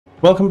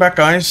Welcome back,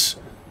 guys.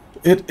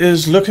 It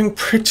is looking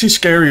pretty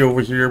scary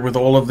over here with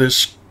all of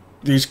these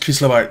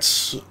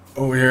Kislevites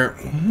over here.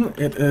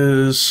 It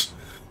is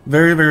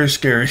very, very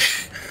scary,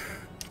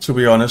 to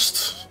be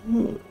honest.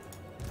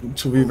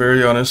 To be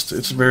very honest,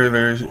 it's very,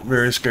 very,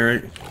 very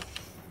scary.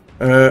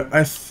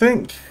 I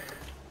think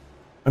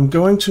I'm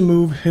going to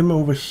move him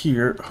over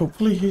here.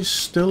 Hopefully he's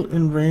still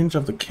in range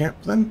of the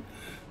camp then.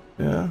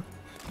 Yeah.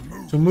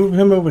 So move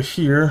him over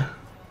here.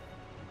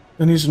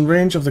 Then he's in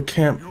range of the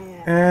camp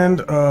and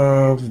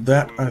of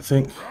that, I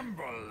think.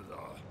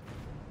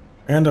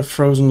 And a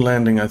frozen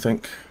landing, I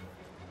think.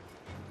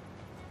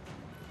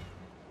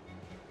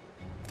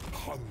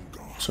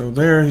 So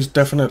there, he's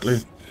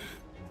definitely...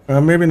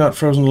 maybe not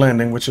frozen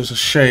landing, which is a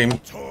shame.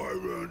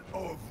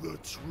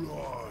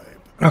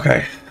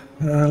 Okay.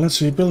 Let's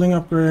see. Building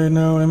upgrade,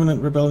 no.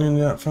 Imminent rebellion,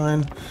 yeah,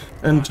 fine.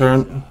 End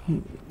turn.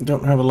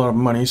 Don't have a lot of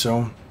money,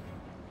 so...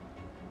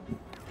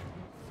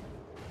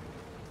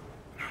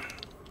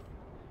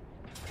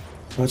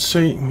 Let's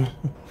see.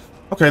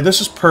 Okay,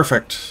 this is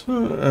perfect.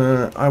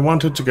 I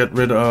wanted to get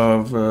rid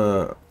of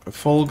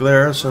Fulg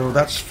there, so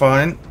that's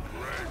fine.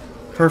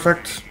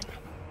 Perfect.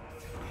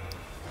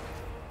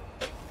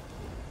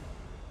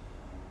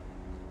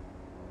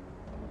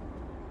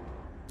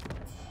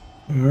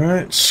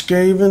 Alright,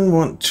 Skaven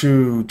want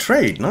to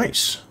trade.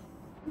 Nice.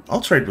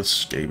 I'll trade with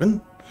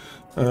Skaven.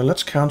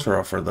 Let's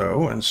counteroffer,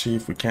 though, and see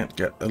if we can't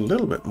get a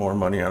little bit more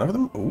money out of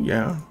them. Oh,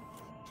 yeah.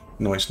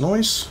 Nice,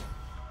 nice.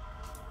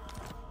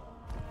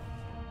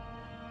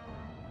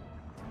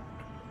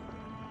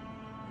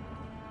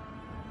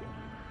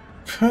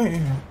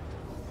 Okay.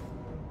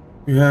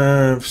 We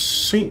have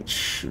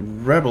Siege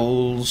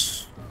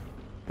Rebels.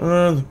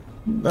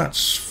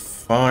 That's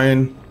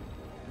fine.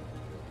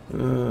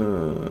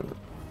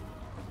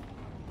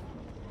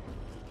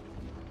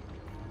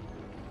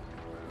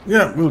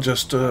 Yeah, we'll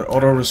just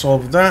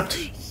auto-resolve that.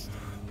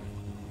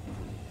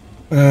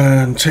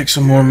 And take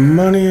some more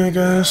money, I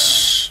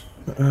guess.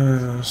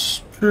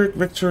 Spirit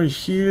Victory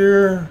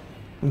here.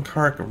 And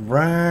Kark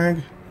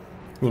Rag.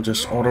 We'll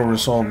just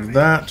auto-resolve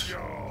that.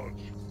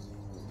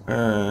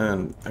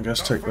 And I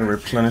guess take the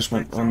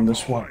replenishment on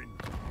this one.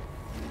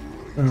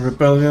 A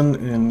rebellion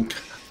in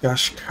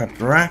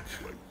Gashkadrak.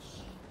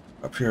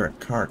 Up here at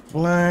Kark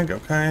Flag,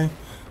 okay.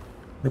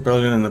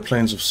 Rebellion in the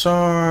Plains of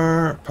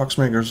Sar.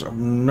 Poxmakers of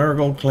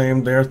Nurgle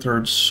claim their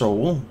third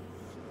soul.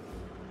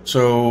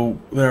 So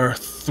there are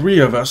 3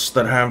 of us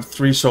that have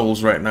 3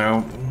 souls right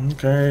now.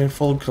 Okay,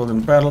 Full killed in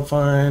battle,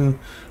 fine.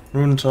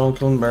 Runtal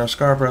killed in battle.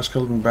 Scarborough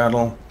killed in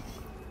battle.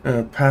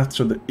 Path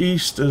to the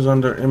east is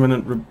under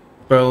imminent rebellion.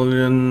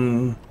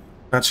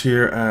 That's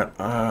here at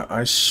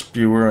Ice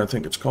Spewer, I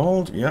think it's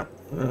called. Yep,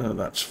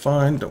 that's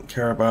fine. Don't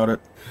care about it.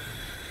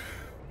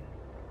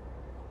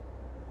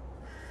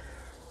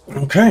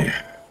 Okay.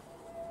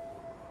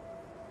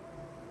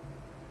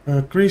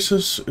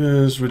 Greasus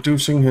is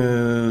reducing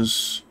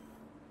his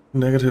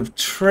negative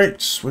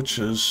traits, which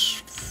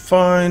is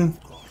fine.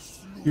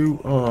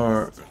 You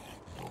are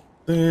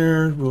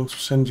there. We'll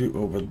send you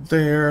over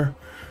there.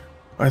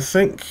 I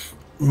think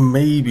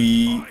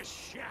maybe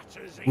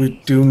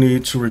we do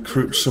need to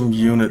recruit some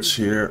units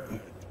here.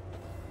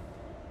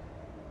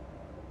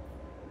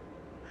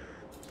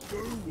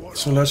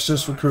 So let's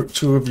just recruit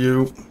 2 of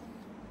you.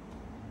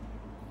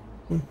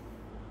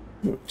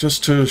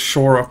 Just to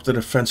shore up the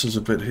defenses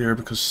a bit here,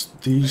 because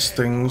these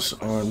things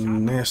are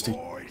nasty.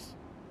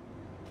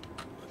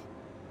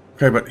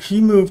 Okay, but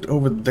he moved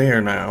over there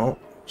now,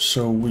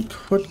 so we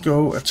could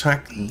go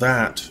attack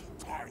that,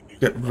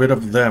 get rid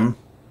of them.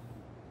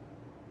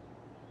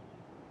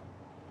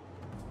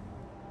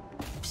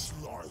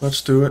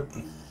 Let's do it.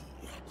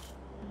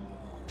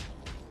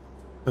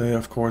 They,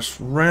 of course,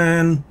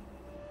 ran.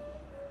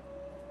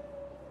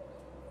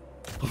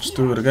 Let's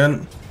do it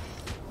again.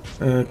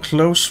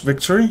 Close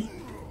victory.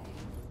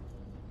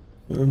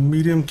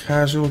 Medium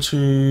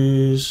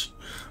casualties.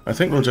 I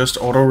think we'll just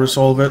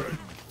auto-resolve it.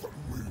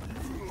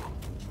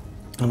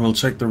 And we'll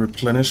take the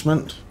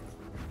replenishment.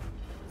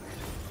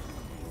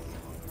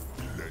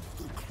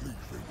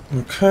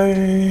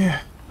 Okay.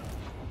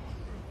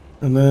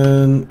 And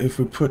then if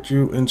we put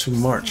you into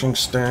marching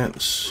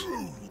stance,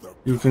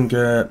 you can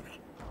get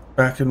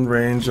back in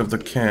range of the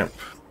camp.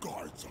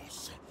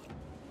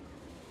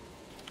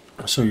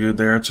 So you're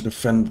there to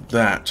defend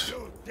that.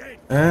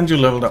 And you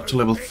leveled up to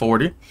level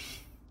 40.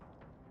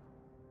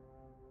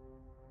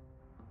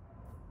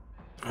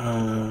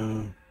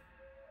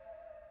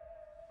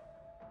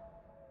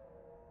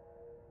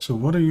 So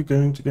what are you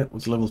going to get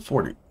with level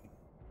 40?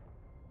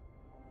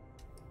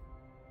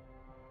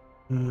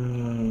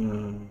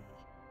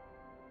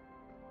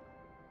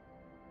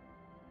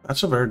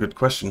 That's a very good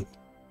question.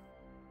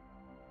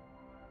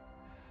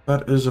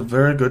 That is a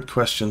very good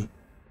question.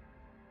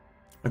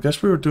 I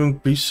guess we were doing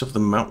Beasts of the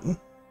Mountain.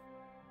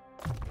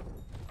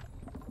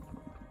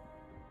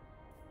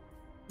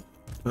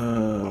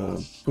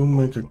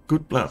 Boommaker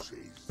Goodblout.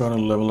 Gotta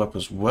level up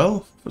as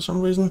well, for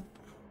some reason.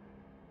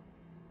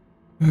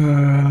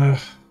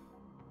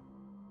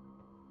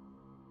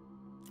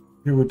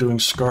 Here we're doing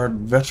Scarred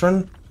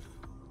Veteran.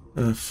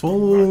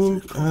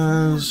 Full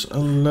as a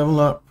level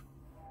up.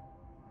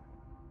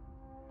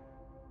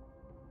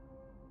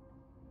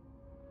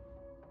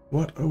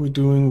 What are we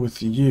doing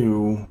with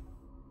you?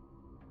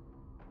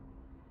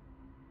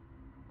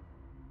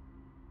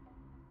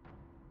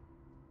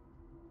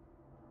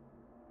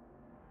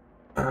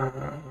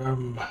 I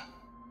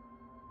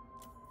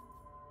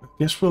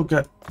guess we'll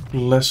get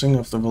Blessing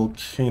of the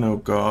Volcano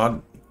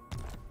God.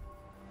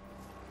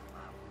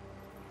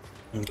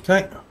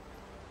 Okay.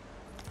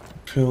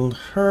 Killed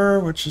her,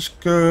 which is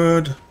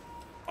good.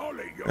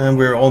 And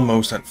we're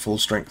almost at full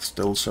strength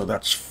still, so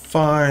that's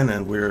fine.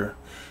 And we're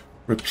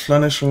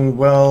replenishing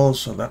well,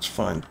 so that's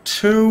fine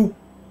too.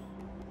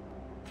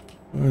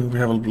 We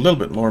have a little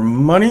bit more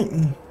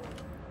money.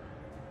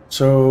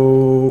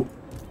 So,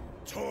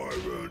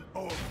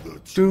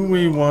 do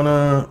we want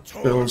to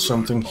build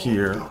something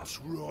here?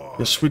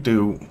 Yes, we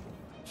do.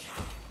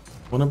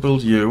 Want to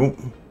build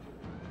you.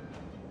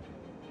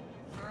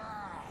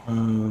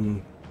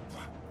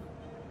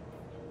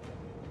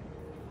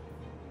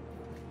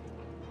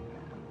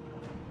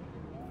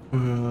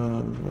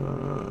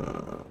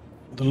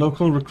 The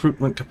local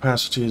recruitment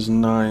capacity is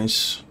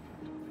nice.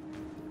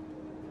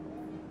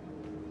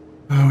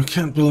 We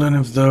can't build any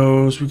of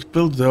those. We could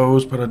build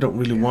those, but I don't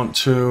really want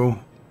to.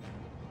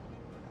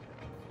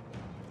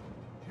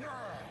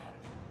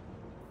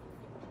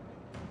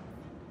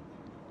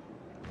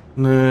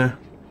 Nah.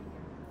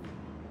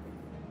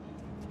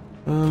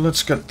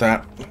 Let's get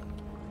that.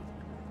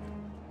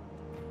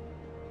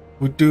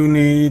 We do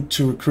need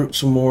to recruit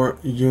some more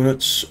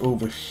units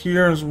over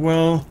here as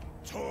well.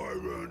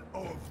 Tyrant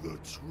of the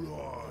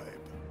tribe.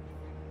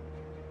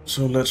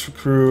 So let's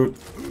recruit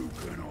Who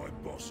can I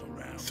boss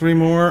around? 3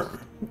 more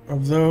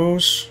of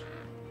those.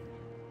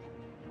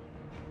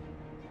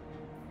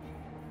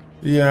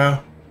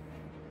 Yeah.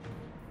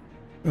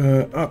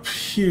 Up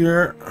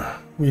here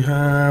we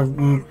have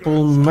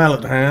Bull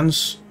Mallet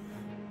Hands,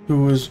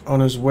 who is on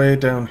his way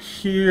down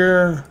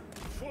here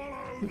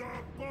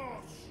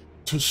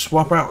to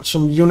swap out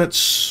some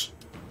units,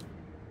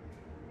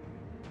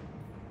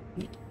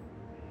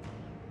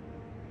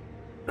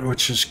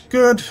 which is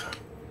good.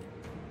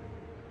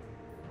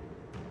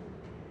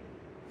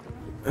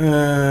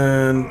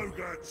 And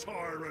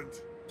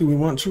do we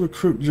want to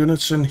recruit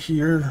units in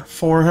here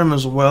for him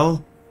as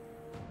well?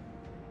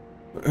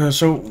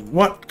 So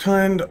what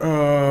kind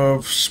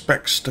of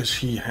specs does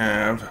he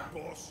have?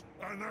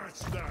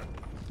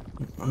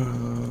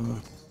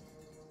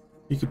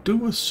 He could do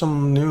with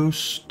some new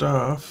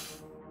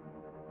stuff.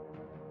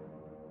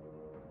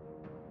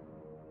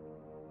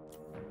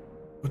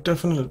 I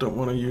definitely don't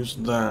want to use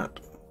that.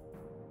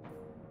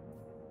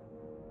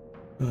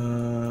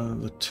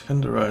 The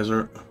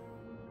tenderizer.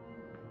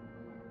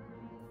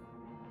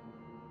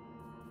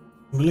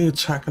 Melee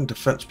attack and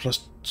defense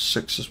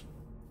 +6 is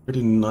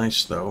pretty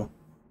nice though.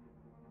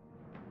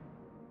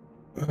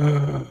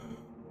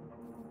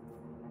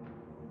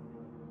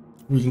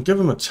 We can give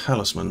him a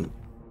talisman.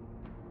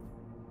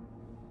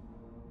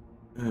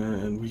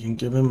 And we can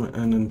give him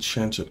an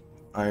enchanted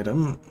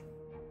item.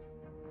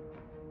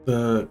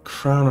 The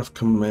Crown of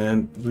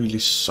Command really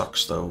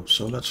sucks though,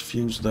 so let's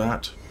fuse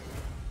that.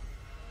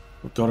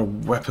 We've got a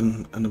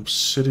weapon, an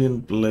obsidian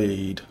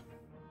blade.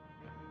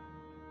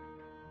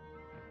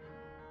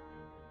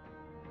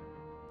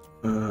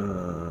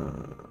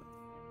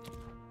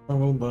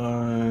 Travel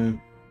by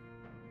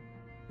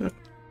that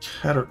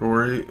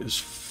category is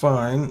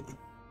fine.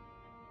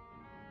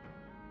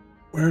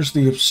 Where's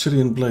the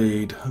obsidian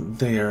blade?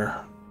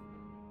 There.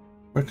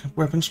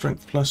 Weapon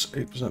strength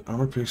 +8%,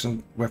 armor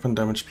piercing, weapon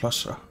damage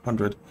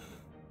 +100.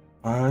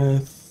 I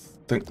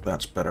think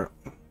that's better.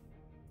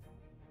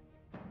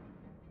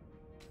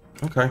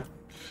 Okay.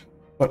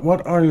 But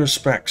what are your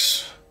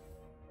specs?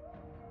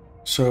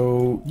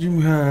 So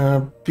you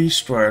have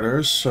Beast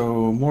Riders,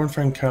 so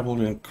Mournfang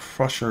Cavalry and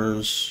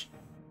Crushers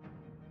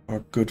are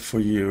good for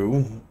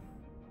you.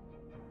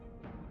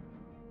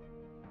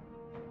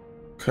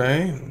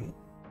 Okay.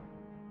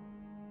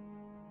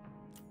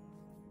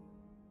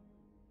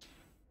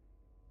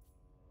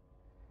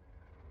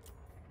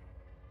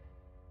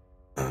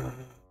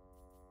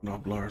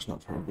 Noblars,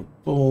 not powerful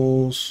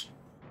bulls.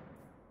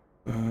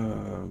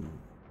 I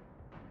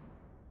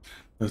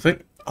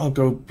think I'll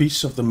go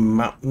Beasts of the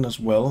Mountain as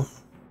well,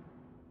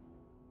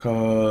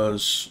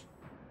 because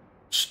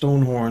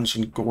Stonehorns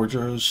and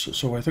Gorgers,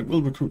 so I think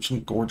we'll recruit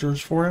some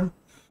Gorgers for him.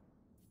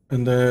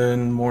 And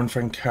then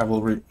Mournfang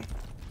Cavalry.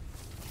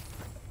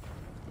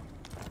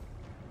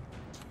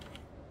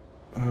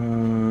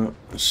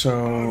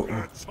 So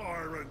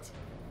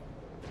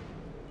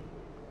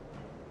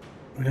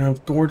we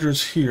have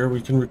Gorgers here,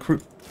 we can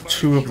recruit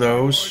 2 of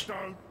those.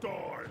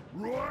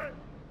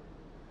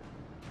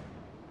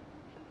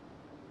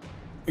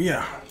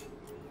 Yeah,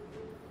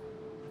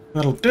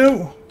 that'll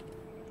do.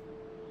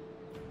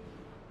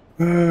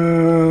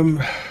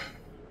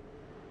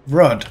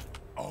 Rudd,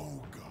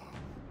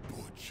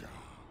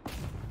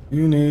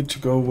 you need to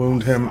go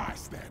wound him.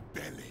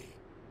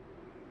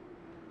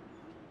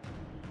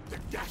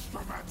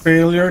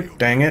 Failure,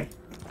 dang it.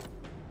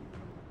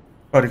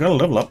 But you got a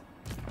level up.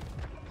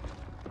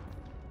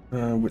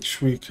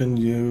 Which we can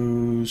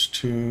use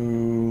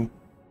to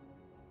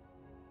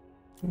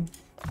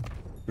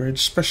grade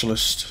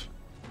specialist.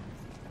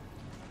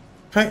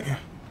 Okay.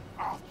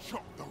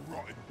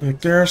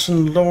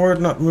 Garrison Lord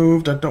not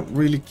moved. I don't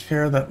really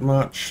care that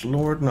much.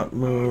 Lord not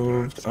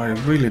moved. I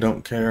really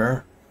don't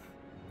care.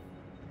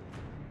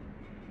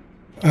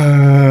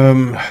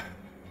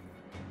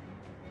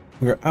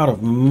 We're out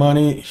of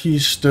money.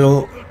 He's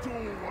still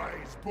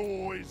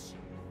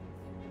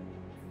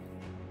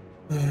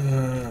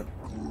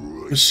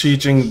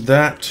besieging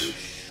that,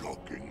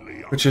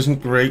 which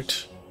isn't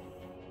great.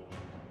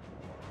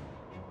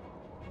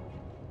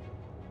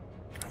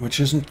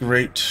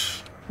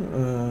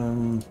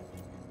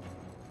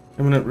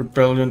 Imminent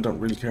rebellion, don't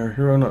really care.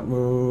 Hero not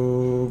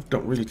moved,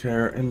 don't really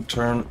care.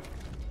 Intern.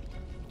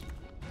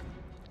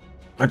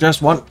 I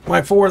just want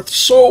my 4th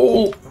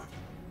soul!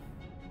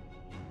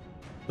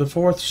 The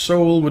 4th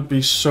soul would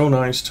be so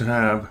nice to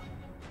have.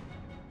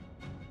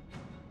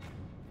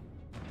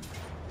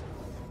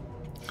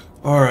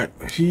 Alright,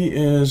 he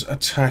is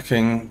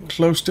attacking.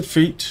 Close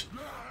defeat.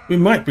 We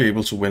might be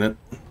able to win it.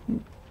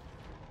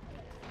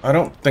 I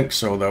don't think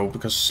so, though,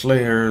 because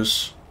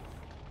Slayers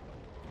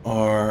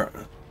are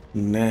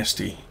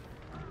nasty.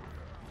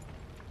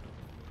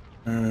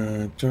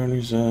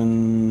 Journey's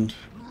End.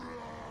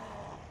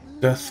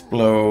 Death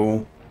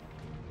Blow.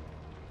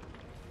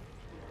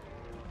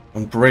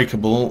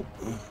 Unbreakable.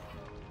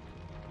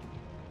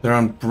 They're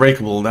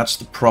unbreakable, that's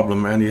the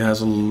problem, and he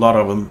has a lot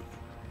of them.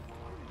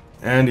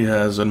 And he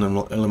has an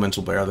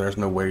elemental bear. There's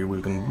no way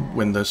we can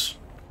win this.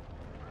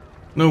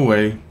 No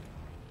way.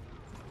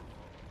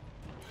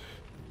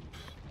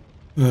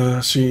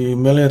 See,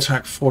 melee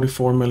attack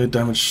 44, melee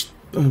damage,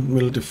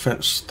 melee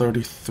defense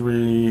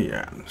 33.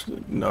 Yeah,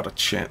 not a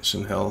chance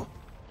in hell.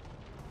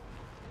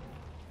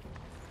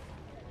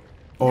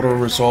 Auto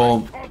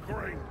resolve.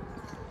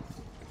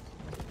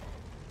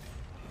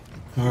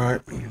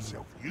 Alright.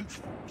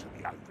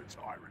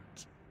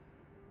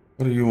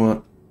 What do you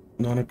want?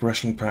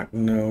 Non-aggression pack?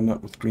 No,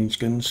 not with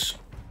greenskins.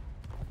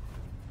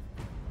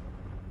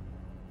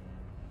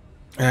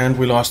 And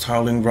we lost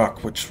Howling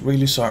Rock, which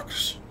really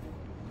sucks.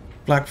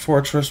 Black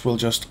Fortress will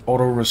just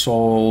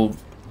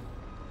auto-resolve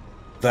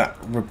that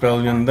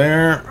rebellion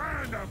there.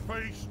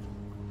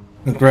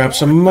 And grab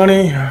some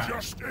money.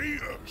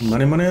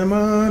 Money, money,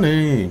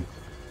 money.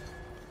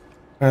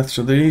 Path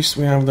to the east,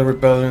 we have the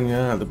rebellion.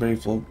 Yeah, the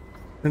Baleful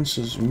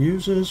Prince's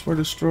Muses were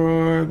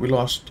destroyed. We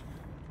lost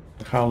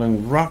the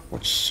Howling Rock,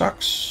 which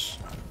sucks.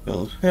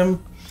 Build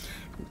him.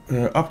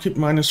 Upkeep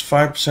minus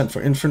 5%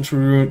 for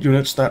infantry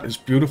units. That is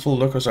beautiful.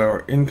 Look at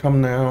our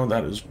income now.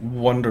 That is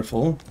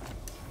wonderful.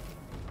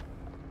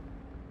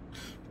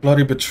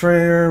 Bloody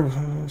Betrayer.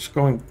 It's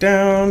going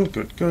down.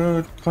 Good,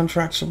 good.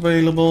 Contracts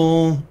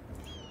available.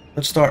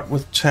 Let's start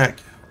with tech.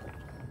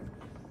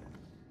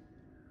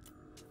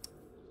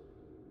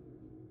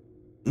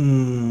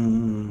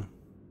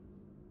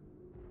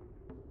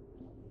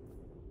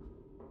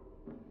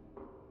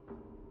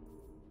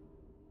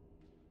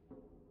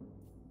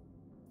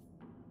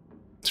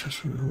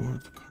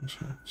 Reward for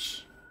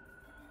contracts.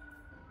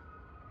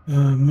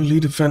 Melee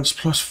defense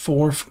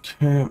 +4 for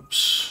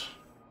camps.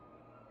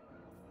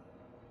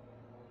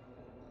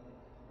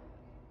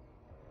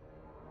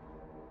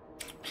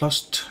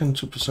 Plus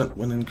 10%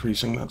 when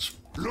increasing. That's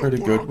pretty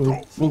good.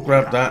 We'll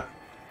grab that.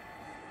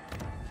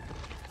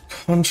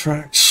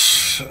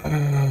 Contracts.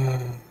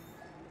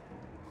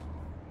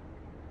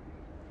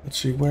 Let's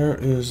see. Where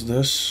is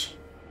this?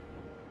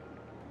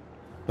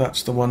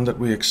 That's the one that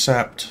we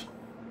accept.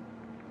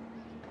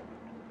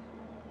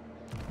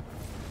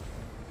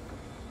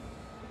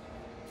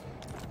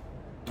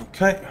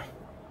 Okay.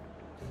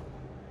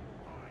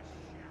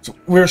 So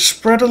we're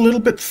spread a little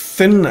bit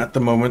thin at the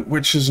moment,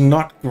 which is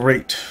not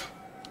great.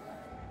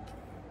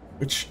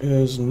 We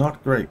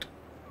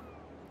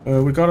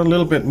got a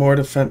little bit more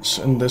defense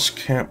in this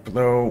camp,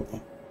 though.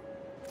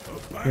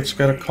 Let's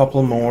get a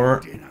couple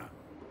more.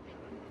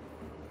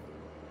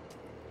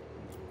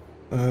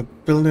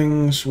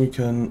 Buildings, we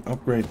can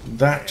upgrade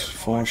that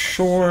for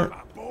sure.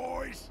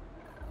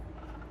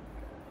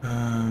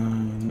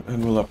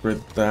 And we'll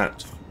upgrade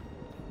that.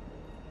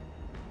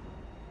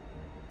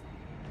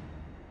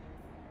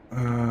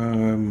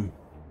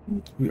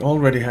 We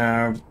already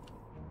have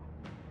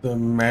the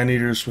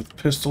man-eaters with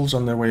pistols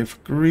on their way for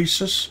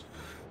Greasus.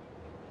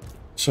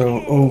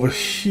 So over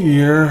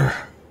here,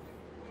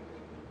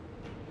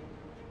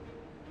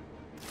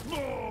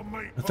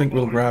 I think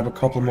we'll grab a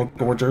couple more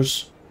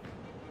gorgers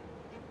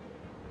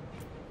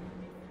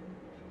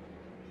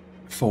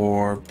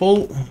for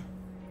Bull.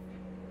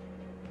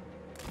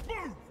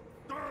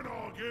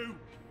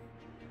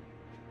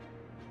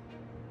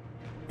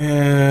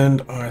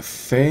 And I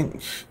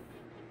think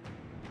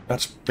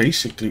that's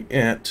basically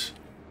it.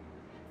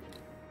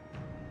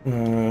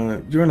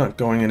 You're not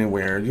going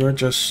anywhere. You're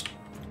just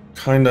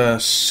kind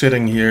of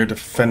sitting here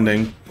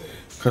defending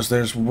because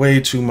there's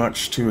way too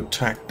much to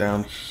attack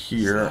down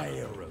here.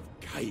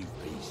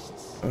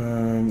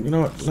 You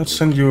know what? Let's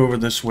send you over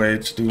this way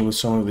to deal with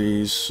some of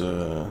these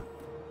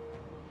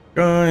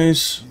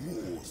Guys,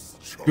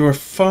 you're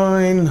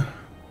fine.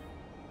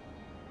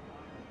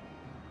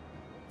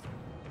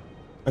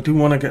 I do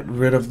want to get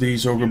rid of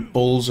these ogre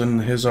bulls in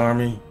his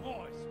army.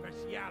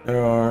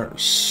 There are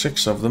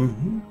 6 of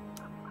them.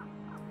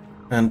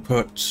 And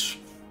put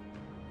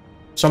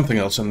something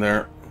else in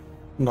there.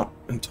 Not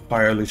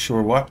entirely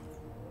sure what.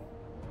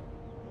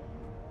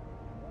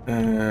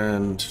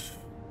 And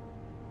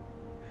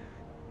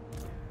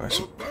I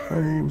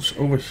suppose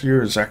over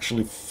here is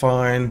actually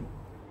fine.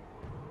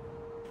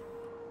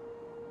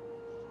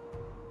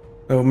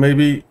 So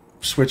maybe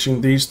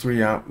switching these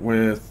 3 out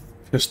with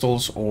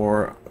pistols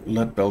or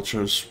lead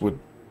belchers would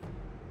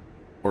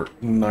work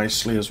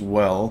nicely as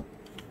well.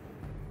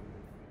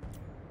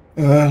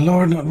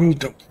 Lower not moved,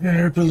 don't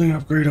care. Building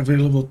upgrade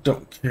available,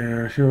 don't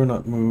care. Hero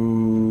not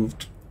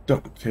moved,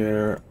 don't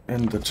care.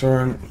 End the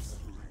turn.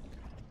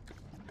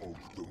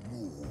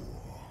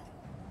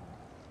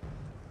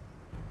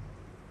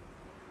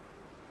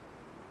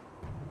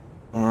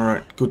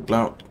 Alright, good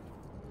Blout.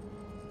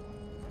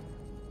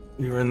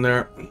 You're in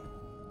there.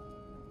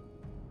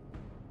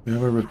 We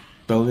have a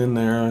rebellion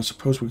there. I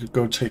suppose we could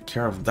go take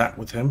care of that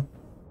with him.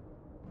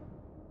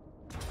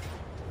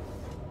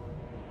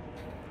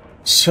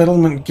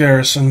 Settlement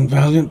garrison.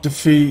 Valiant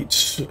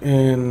defeat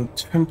in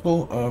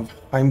Temple of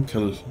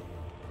Heimkel.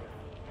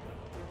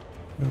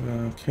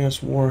 Chaos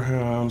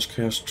Warhounds,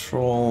 Chaos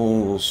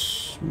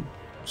Trolls,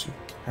 some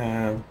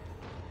cav.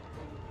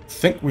 I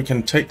think we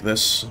can take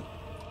this.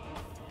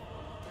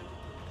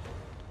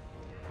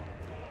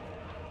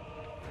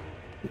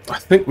 I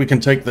think we can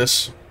take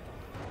this.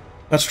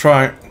 Let's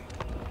try it.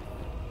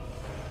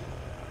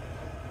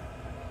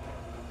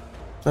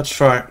 Let's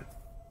try it.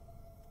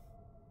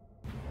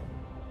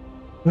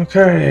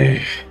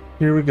 Okay,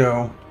 here we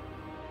go.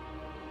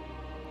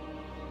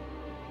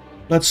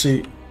 Let's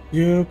see.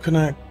 You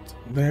connect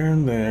there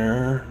and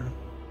there.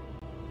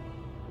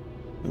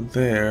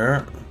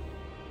 There.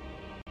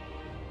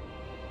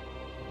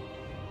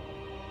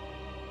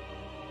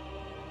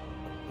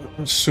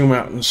 Let's zoom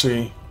out and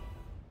see.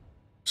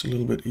 It's a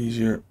little bit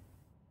easier.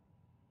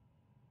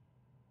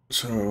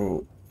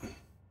 So,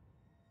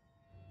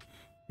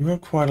 you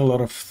have quite a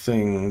lot of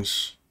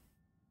things.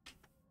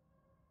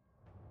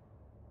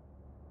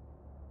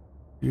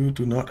 You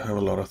do not have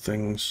a lot of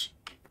things.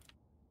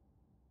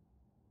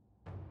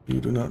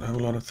 You do not have a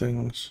lot of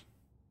things.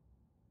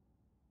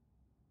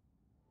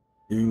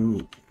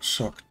 You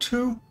suck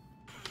too.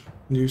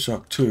 And you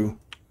suck too.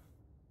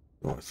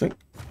 So I think,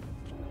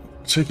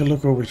 take a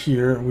look over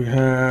here. We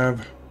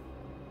have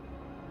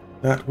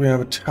that. We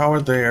have a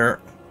tower there.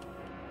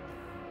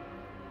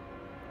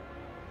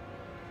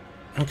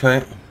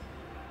 Okay.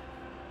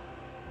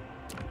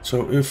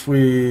 So if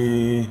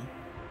we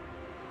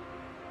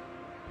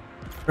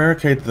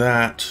barricade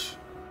that,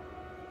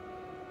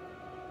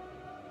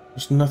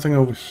 there's nothing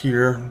over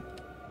here.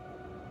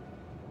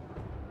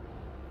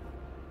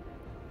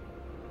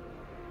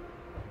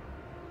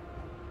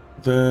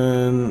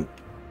 Then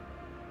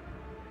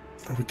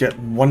we get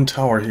 1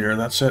 tower here,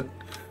 that's it.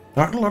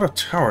 There aren't a lot of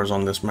towers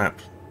on this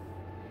map.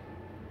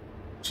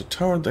 There's a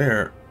tower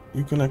there.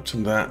 You connect to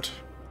that.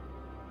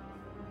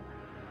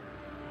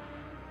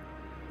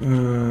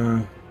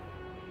 There's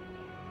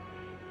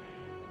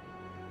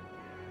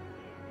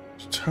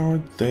a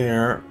tower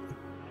there.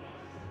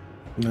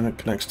 And then it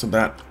connects to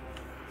that.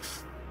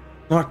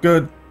 Not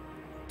good.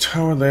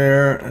 Tower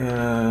there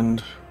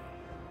and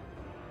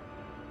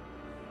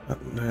that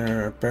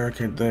there.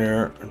 Barricade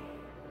there.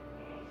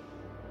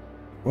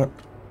 What?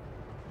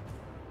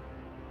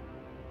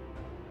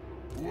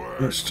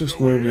 Let's just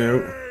move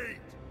you.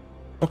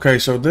 Okay,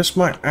 so this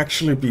might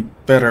actually be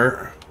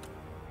better.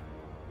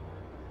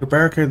 The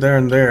barricade there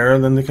and there,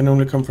 then they can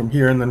only come from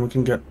here, and then we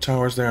can get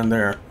towers there and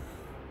there.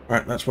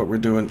 Alright, that's what we're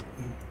doing.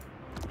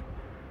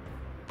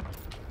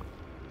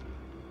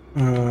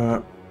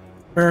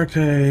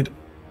 Barricade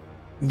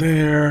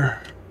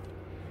there.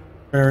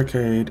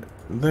 Barricade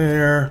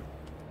there.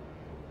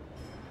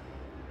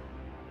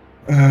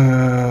 Take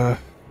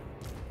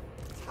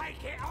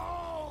it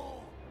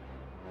all!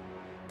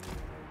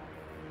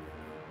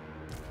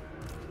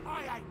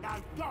 I ain't no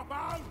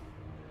gobbo!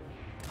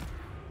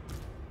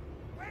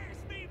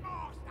 Where's me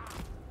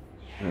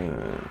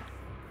master?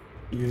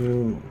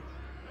 You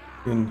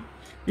in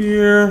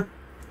here.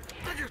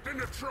 Biggest in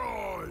the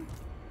tribe!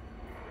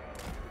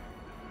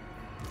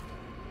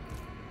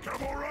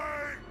 Come on,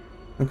 right?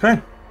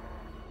 Okay.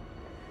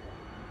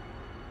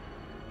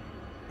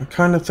 I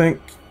kind of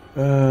think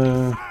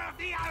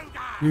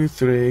you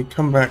 3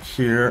 come back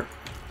here.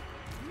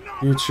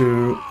 You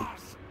 2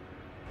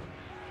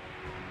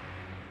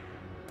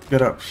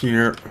 get up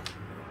here.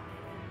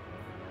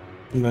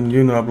 And then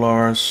you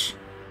Noblars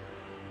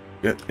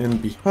get in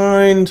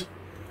behind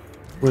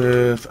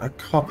with a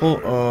couple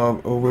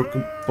of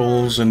Ogre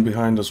bulls in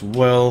behind as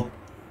well.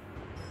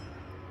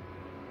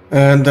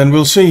 And then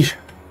we'll see.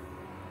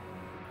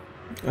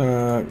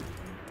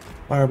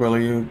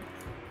 Firebelly, you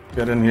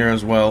get in here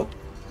as well.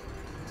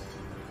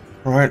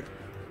 Alright.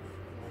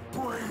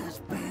 Praise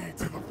be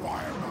to the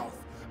Firemouth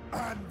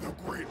and the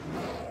Great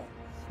Wall.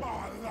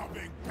 I love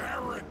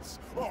torrents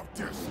of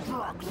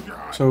destruction.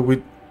 So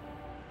we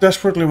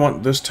desperately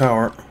want this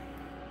tower.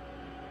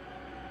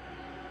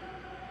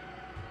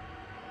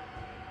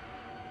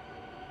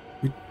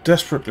 We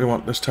desperately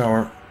want this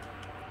tower.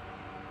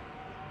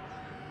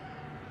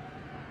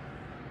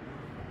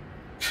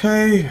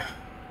 Okay.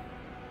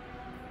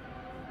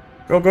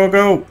 Go, go,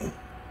 go!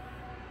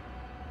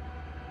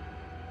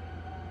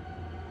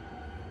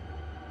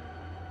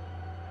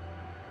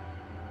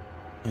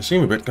 I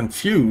seem a bit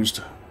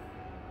confused.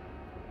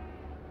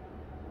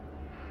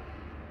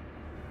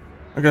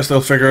 I guess they'll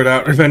figure it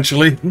out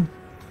eventually.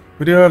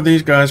 We do have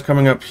these guys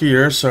coming up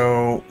here,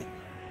 so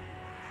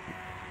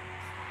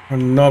our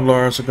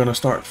Noblars are going to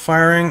start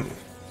firing.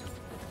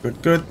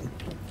 Good, good.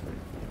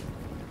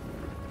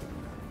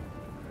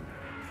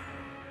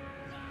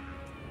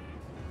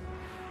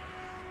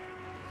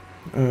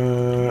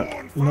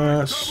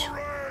 Let's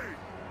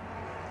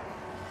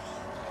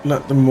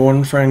let the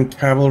Mornfang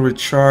cavalry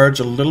charge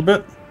a little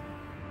bit.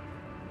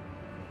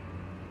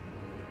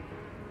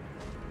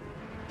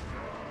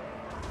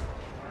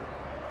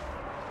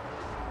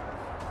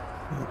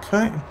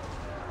 Okay.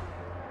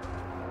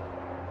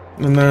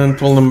 And then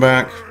pull them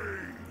back.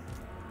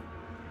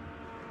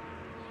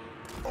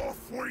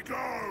 Off we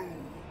go.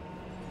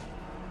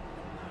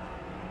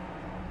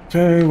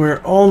 Okay,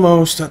 we're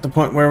almost at the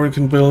point where we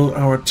can build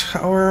our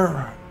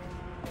tower.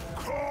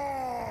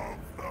 Carve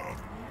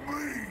the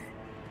meat.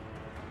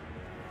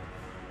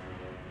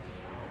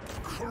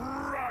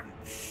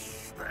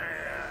 Crunch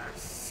their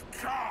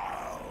skulls.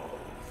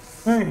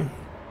 Okay.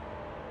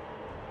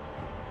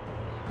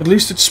 At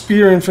least it's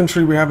spear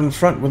infantry we have in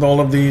front with all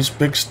of these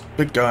big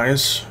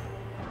guys.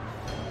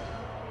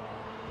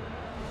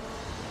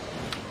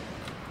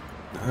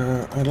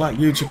 I'd like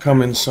you to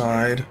come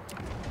inside.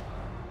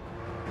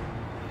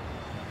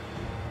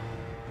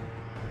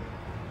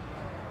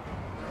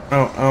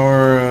 Oh,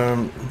 our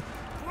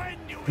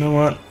you know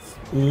what?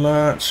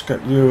 Let's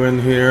get you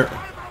in here.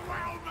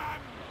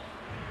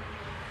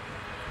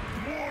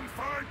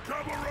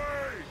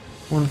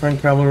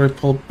 Mornfang cavalry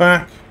pull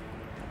back.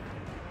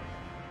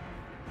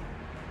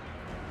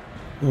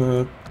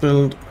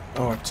 Build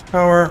our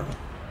tower.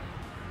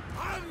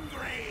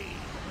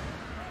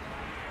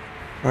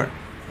 Alright,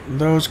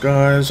 those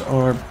guys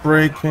are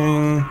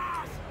breaking.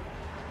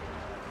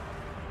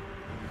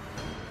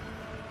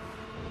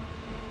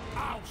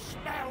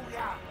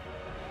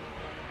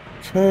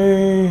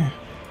 Okay.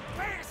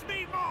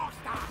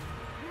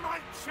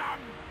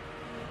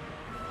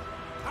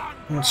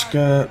 Let's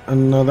get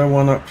another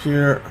one up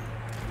here.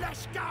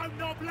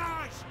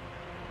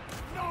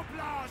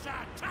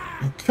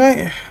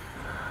 Okay.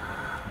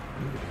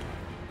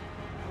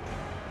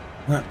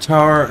 That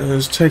tower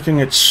is taking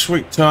its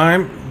sweet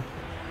time.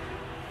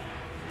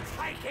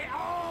 Take it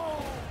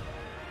all.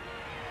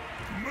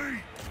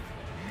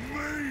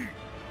 Meat.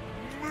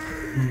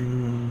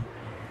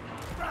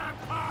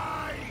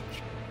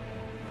 Rampage.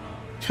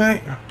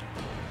 Okay.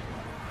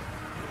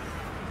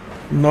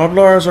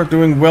 Noblars are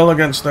doing well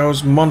against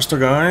those monster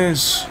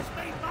guys.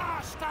 Where's me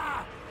master?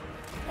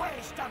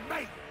 Where's the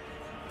meat?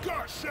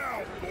 Gush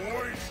out,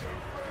 boys.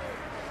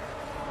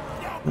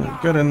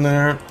 Get in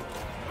there.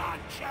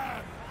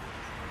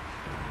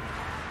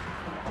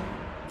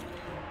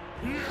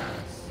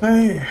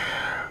 Okay.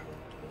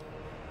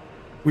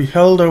 We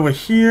held over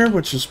here,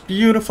 which is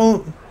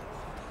beautiful.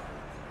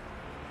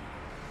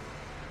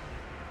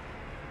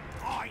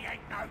 I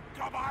ain't no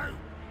gobbo.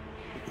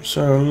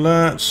 So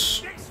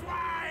let's This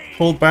way.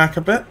 pull back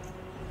a bit.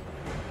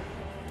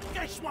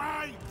 This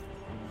way.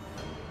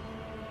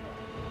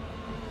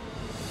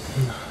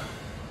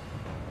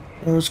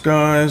 Those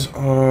guys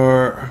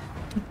are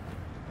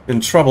in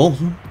trouble.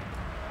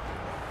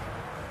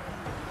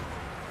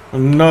 The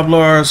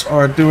Noblars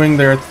are doing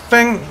their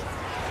thing.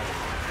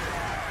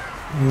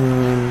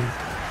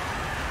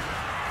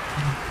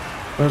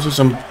 Those are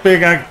some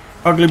big,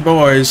 ugly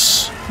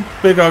boys.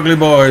 Big, ugly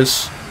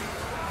boys.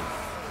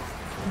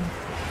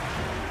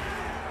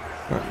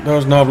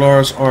 Those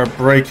Noblars are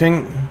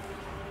breaking.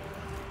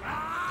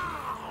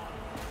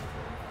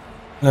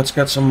 Let's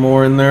get some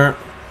more in there.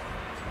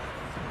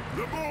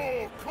 The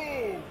more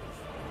calls.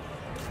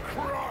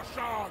 Crush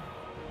on.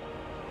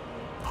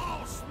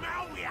 I'll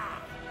smell ya.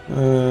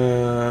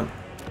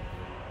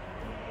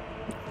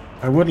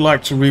 I would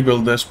like to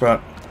rebuild this,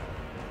 but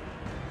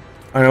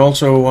I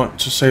also want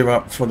to save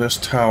up for this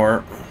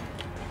tower,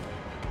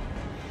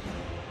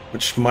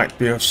 which might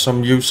be of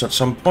some use at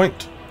some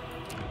point.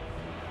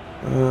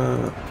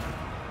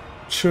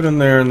 Shoot in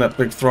there in that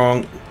big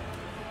throng.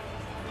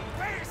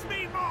 Where's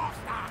me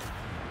master?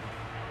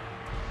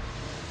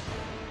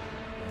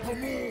 The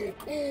more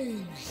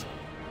calls.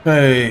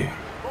 Hey,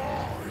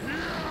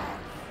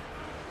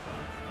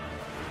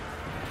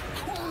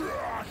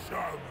 Crush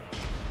 'em.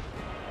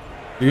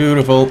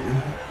 beautiful.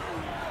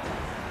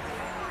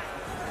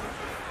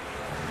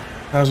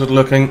 How's it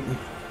looking?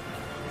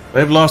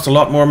 They've lost a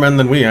lot more men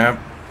than we have.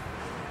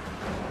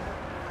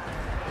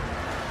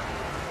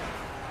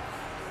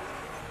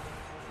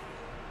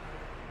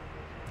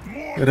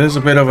 It is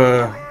a bit of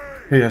a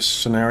chaos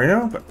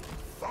scenario, but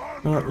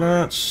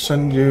Let's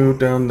send you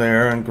down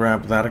there and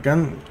grab that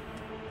again.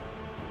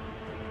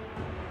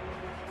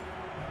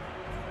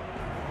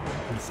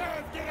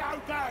 Serve the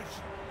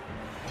ogres.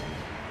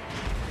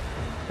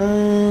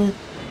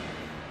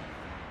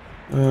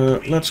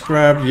 Let's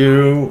grab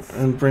you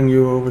and bring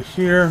you over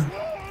here.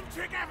 Swarm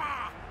together.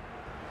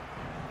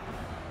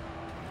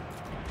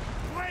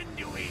 When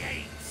do we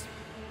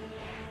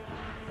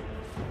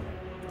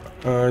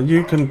eat?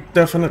 You can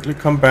definitely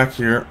come back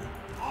here.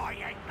 I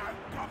ain't no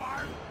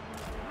gobbo.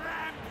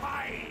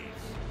 Rampage.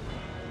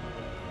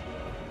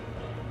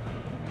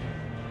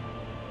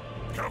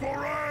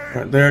 Cavalry.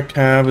 Right, their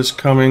cab is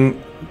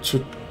coming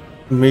to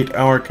meet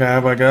our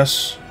cab, I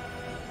guess.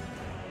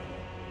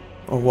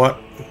 Or what?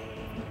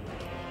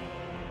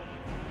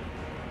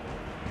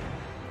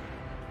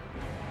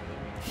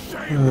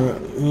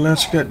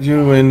 Let's get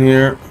you in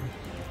here.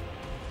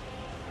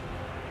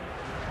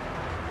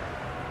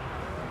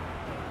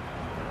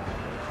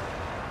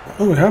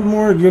 Oh, we have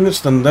more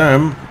units than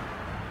them.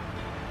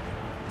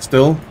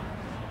 Still.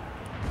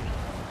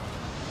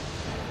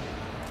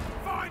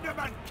 Find them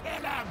and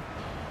kill them.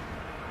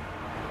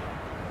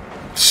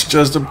 It's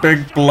just a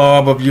big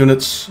blob of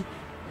units.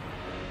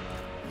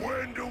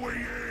 When do we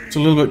eat? It's a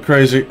little bit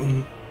crazy.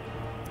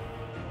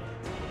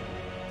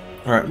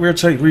 Alright, we're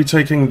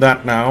retaking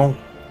that now.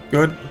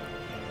 Good.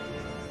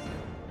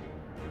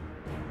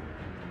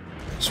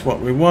 That's what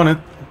we wanted.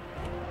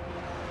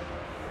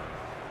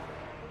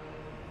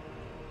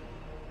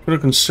 Could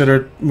have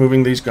considered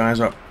moving these guys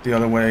up the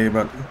other way,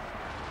 but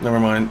never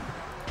mind.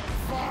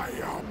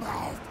 Fire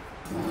mouth.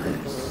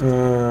 Grease.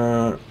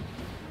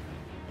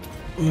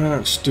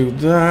 Let's do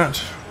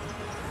that.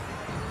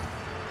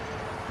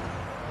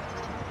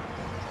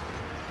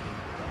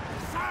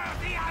 Serve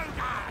the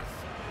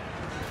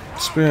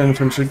ogres. Spear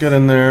infantry, get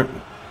in there.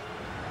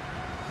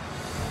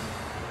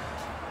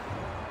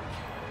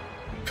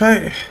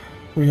 Okay,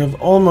 we have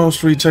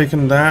almost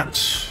retaken that.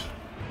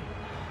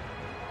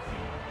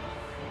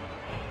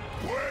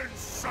 When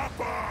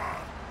supper.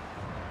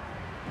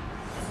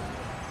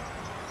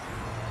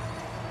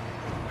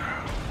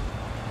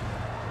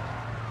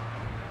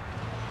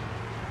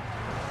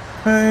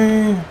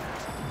 Okay.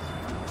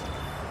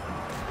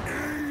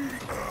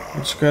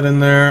 Let's get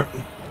in there.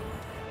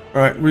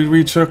 Alright, we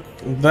retook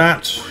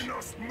that. Bring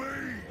us meat.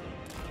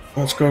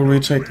 Let's go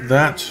retake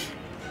that.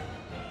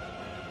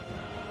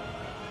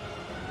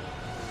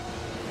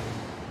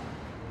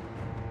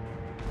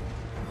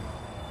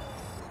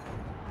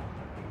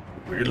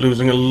 We're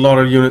losing a lot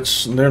of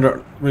units, and they're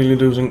not really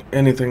losing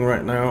anything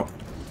right now.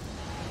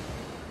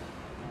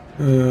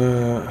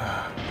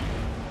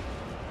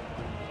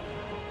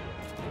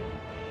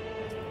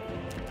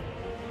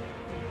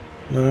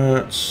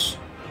 Let's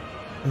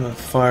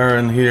fire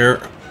in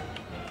here.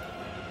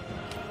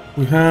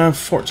 We have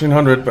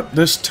 1400, but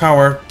this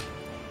tower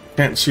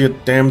can't see a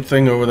damn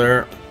thing over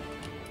there.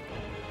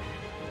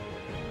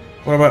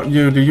 What about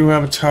you? Do you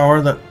have a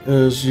tower that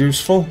is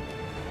useful?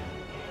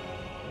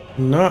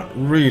 Not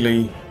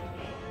really.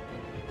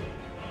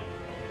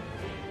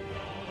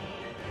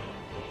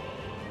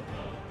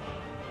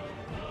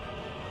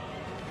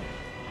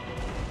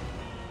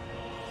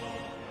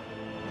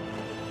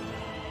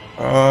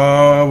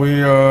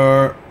 We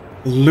are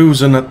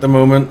losing at the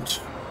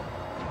moment.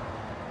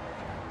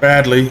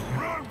 Badly.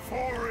 Run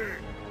for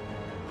it.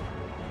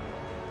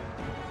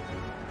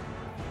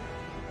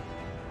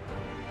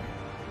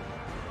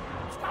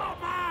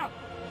 Stop her.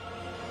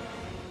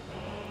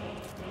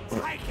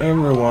 Take it.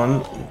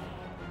 Everyone.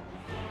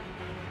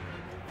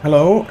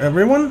 Hello,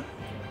 everyone?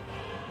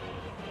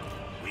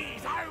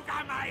 These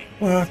ogre mate.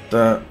 What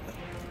the?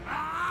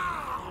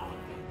 Ah!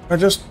 It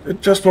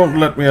just won't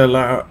let me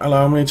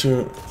allow me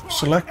to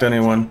select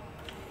anyone.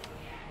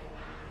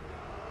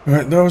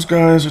 Alright, those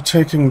guys are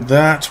taking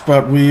that,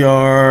 but we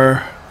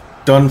are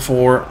done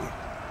for.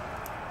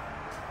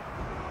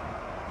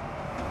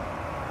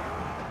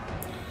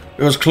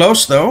 It was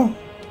close though.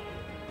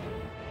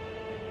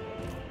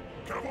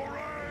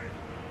 Cavalry.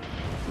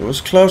 It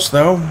was close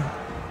though.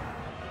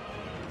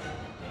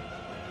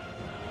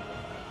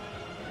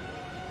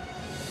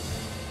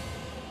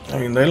 I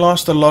mean, they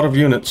lost a lot of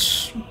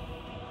units.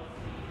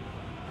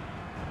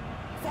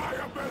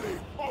 Fire belly.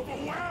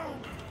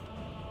 Overwhelmed.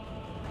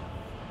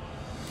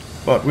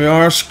 But we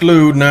are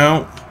screwed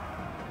now.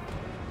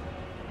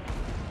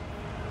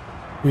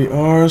 We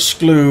are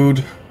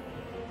screwed.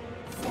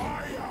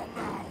 Fire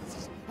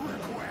mouth.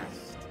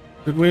 Request.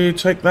 Did we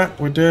take that?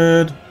 We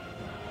did.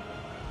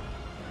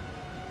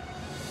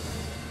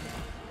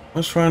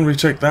 Let's try and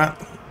retake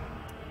that.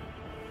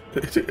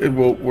 It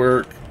won't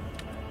work.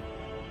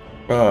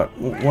 But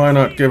why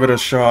not give it a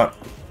shot?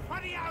 For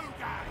the ogres.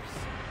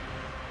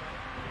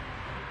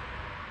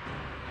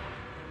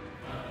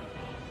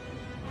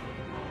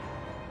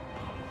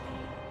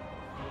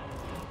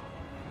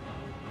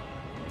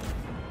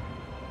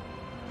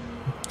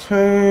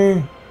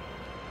 Okay.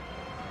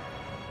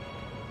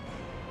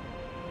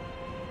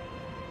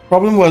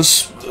 Problem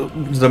was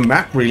the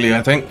map, really.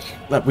 I think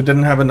that we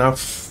didn't have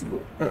enough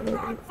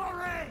Run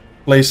for it.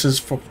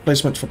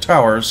 placement for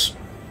towers.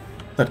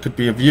 I that could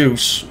be of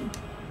use.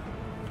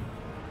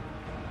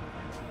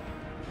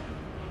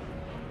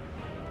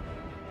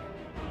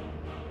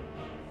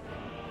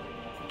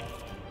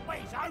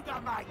 Where's Ogre,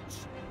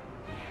 mates?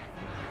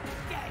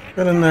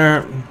 Get in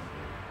there.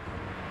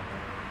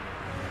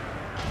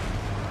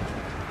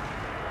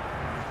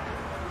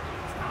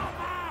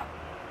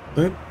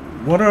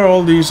 What are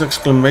all these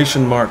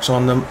exclamation marks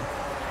on them?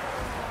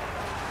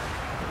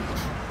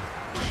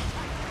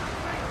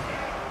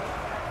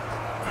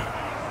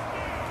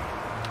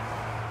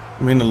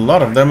 I mean, a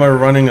lot of them are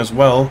running as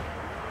well.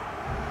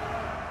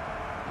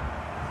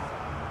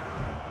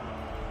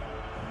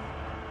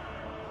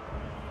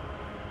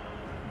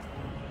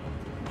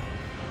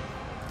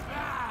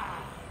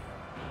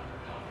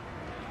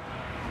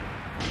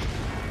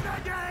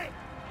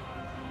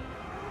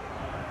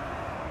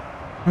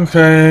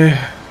 Okay.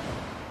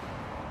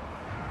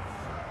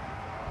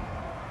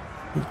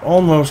 We've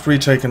almost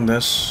retaken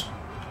this.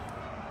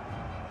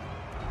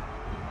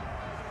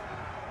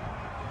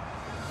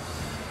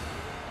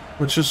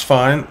 Which is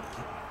fine.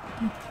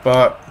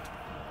 But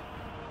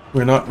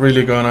we're not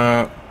really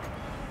gonna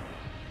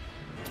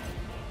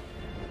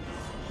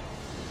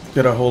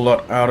get a whole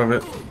lot out of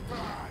it.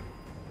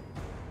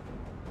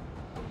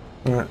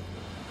 Alright.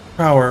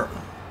 Power.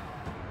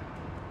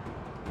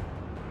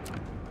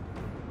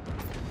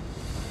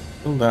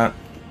 Do that.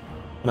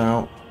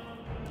 Now.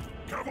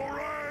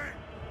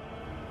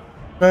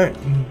 Okay.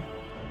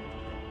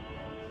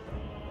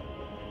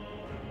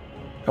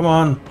 Come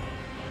on.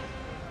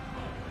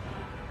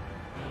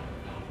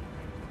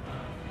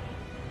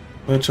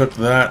 They took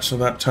that, so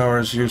that tower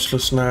is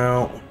useless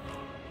now.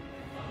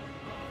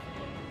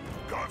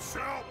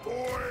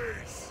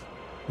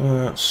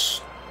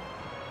 That's...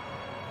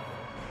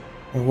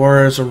 The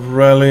warriors are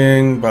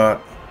rallying,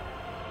 but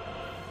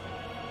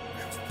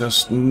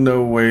there's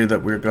no way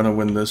that we're gonna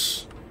win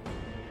this.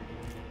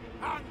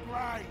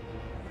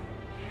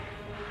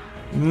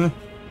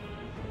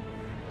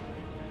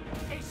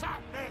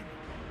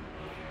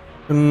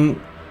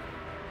 Can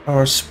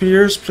our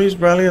spears please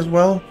rally as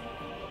well?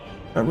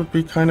 That would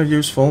be kind of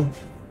useful.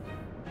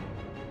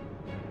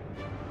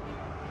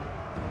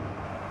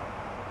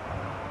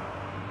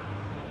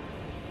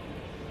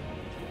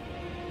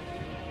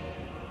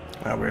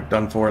 Ah, we're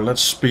done for.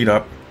 Let's speed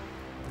up.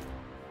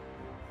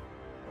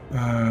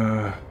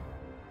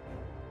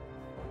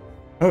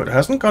 Oh, it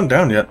hasn't gone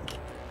down yet.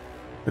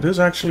 It is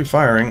actually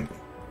firing.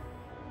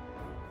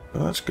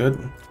 Oh, that's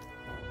good.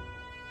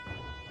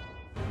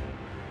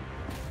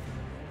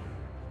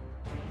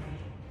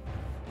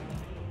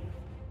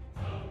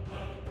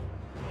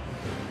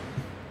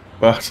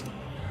 But,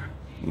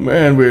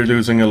 man, we're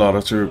losing a lot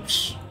of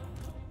troops.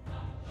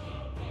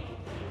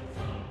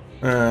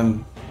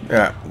 And,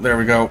 yeah, there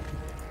we go.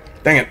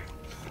 Dang it.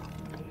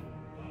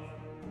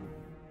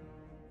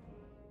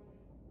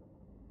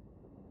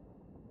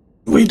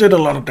 We did a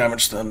lot of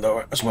damage then,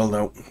 though, as well,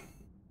 though.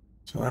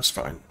 So that's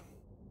fine.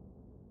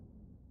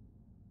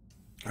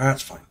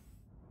 That's fine.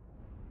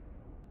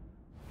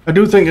 I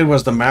do think it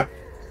was the map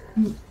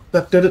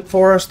that did it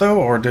for us, though,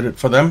 or did it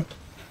for them.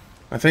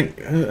 I think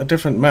a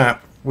different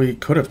map, we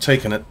could have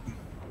taken it.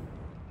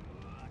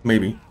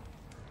 Maybe.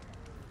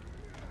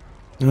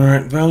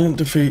 Alright, valiant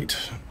defeat.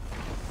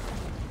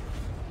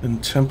 In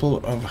Temple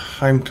of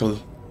Heimkel.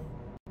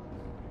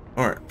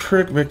 Alright,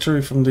 prick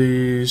victory from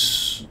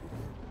these.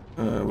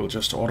 We'll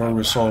just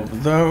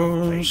auto-resolve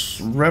those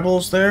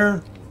rebels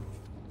there.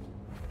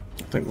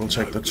 I think we'll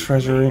take the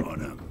treasury.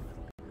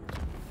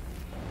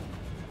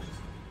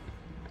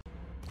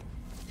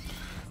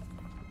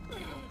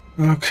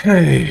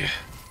 Okay.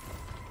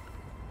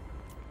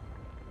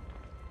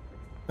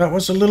 That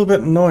was a little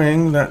bit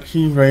annoying that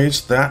he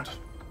raised that.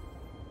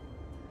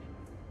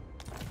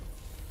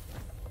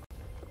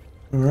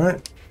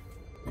 Alright.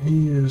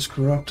 He is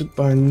corrupted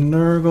by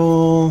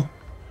Nurgle.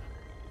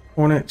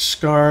 Hornet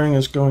Scarring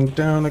is going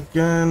down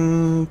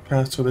again.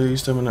 Path to the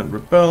East, Imminent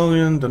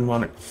Rebellion.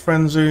 Demonic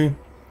Frenzy.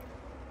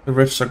 The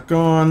rifts are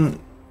gone.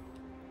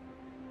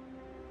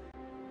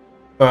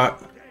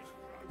 But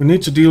we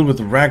need to deal with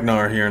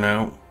Ragnar here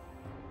now.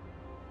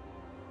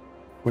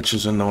 Which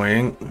is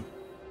annoying.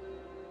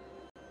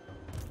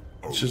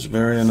 Which is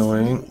very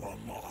annoying.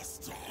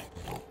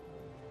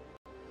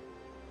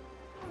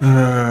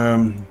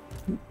 And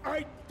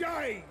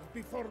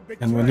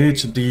we need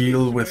to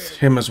deal with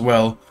him as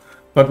well.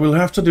 But we'll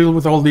have to deal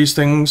with all these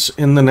things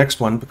in the next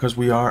one because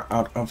we are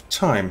out of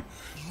time.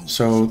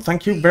 So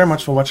thank you very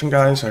much for watching,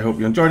 guys. I hope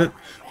you enjoyed it.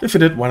 If you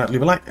did, why not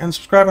leave a like and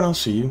subscribe, and I'll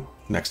see you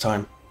next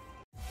time.